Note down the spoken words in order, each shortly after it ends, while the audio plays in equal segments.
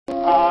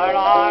Our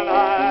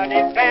honor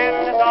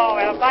defend, so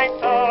we'll fight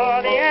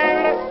to the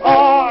end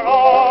for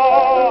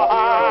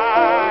Ohio.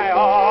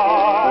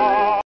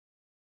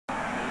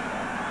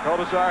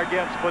 Colasar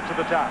again split to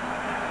the top.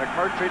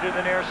 McMurtry to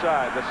the near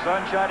side. The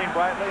sun shining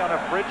brightly on a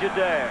frigid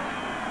day.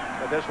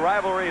 But this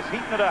rivalry is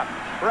heating it up.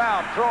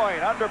 Brown throwing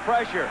under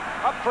pressure.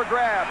 Up for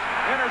grabs.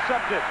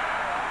 Intercepted.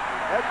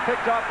 That's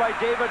picked off by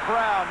David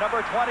Brown,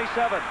 number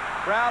 27.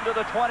 Brown to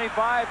the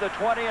 25, the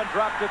 20, and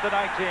dropped at the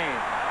 19.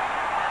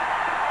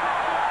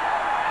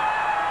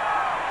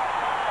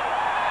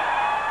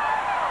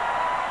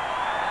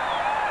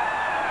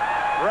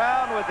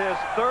 Brown with his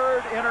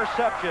third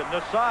interception,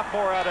 the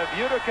sophomore out of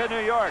Utica,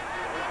 New York.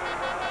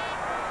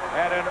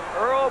 And in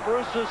Earle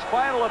Bruce's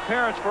final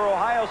appearance for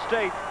Ohio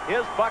State,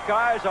 his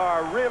Buckeyes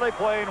are really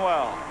playing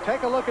well.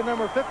 Take a look at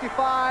number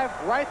 55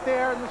 right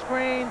there in the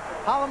screen.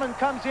 Holloman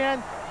comes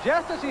in.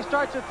 Just as he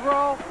starts to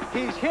throw,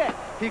 he's hit.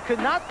 He could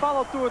not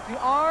follow through with the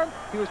arm.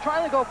 He was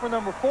trying to go for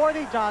number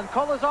 40, John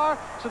Colasar,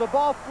 so the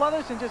ball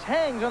flutters and just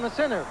hangs on the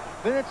center.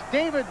 Then it's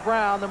David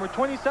Brown, number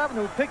 27,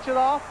 who picks it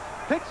off,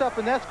 picks up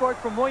an escort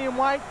from William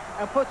White,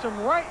 and puts him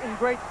right in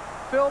great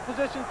field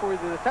position for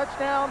either the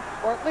touchdown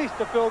or at least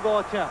a field goal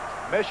attempt.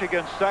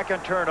 Michigan's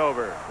second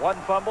turnover. One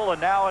fumble and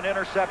now an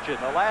interception.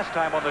 The last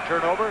time on the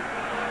turnover,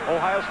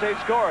 Ohio State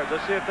scored.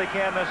 Let's see if they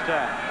can this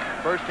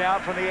time. First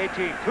down from the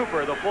 18.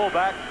 Cooper, the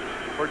fullback,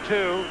 for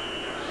 2.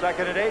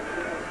 Second and 8.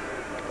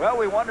 Well,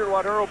 we wondered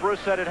what Earle Bruce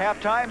said at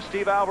halftime.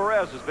 Steve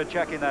Alvarez has been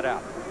checking that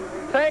out.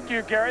 Thank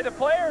you, Gary. The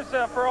players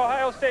for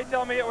Ohio State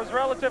tell me it was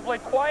relatively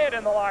quiet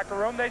in the locker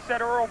room. They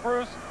said Earle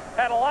Bruce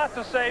had a lot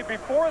to say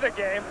before the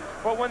game,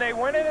 but when they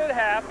went in at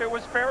half, it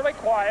was fairly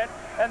quiet,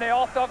 and they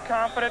all felt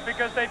confident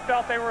because they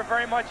felt they were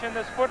very much in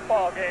this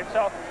football game.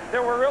 So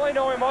there were really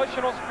no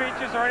emotional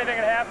speeches or anything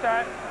at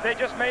halftime. They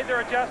just made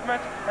their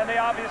adjustments, and they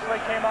obviously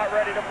came out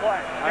ready to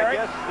play. Gary?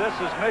 I guess this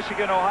is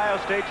Michigan, Ohio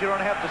State. You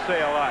don't have to say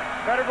a lot.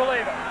 Better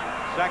believe it.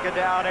 Second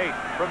down 8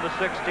 from the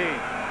 16.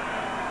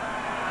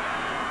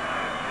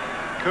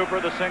 Cooper,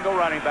 the single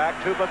running back.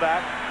 Tupa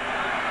back.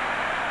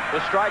 The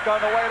strike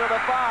on the way to the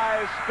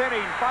 5.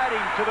 Spinning,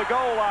 fighting to the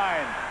goal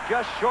line.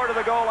 Just short of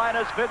the goal line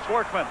is Vince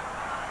Workman.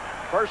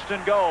 First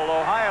and goal,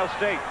 Ohio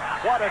State.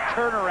 What a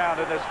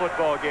turnaround in this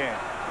football game.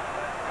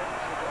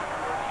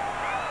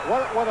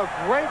 What a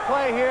great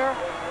play here.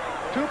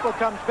 Tupa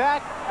comes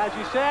back. As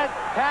you said,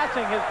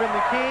 passing has been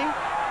the key.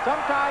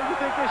 Sometimes you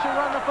think they should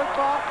run the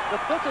football.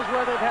 The blitz is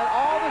where they've had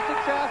all the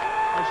success.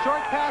 A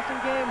short passing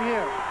game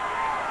here.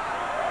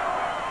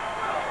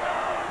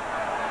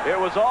 It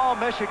was all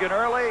Michigan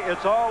early.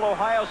 It's all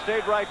Ohio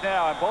State right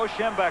now. And Bo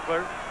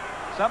Schembechler,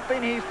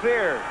 something he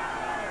feared,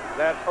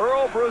 that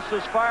Earle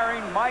Bruce's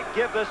firing might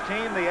give this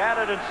team the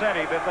added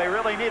incentive if they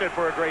really need it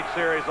for a great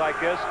series like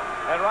this.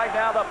 And right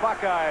now the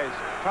Buckeyes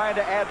trying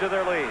to add to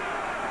their lead.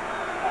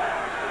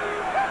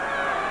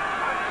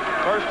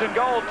 First and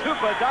goal,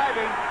 Tupa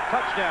diving,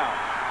 touchdown.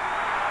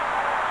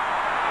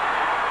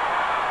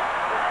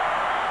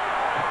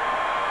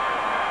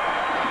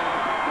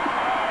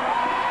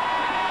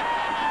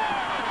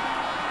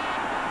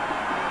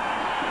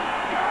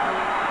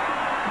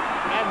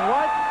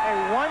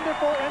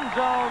 Wonderful end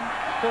zone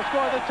to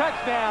score the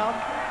touchdown,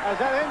 as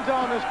that end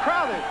zone is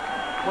crowded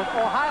with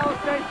Ohio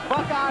State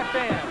Buckeye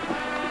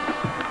fans.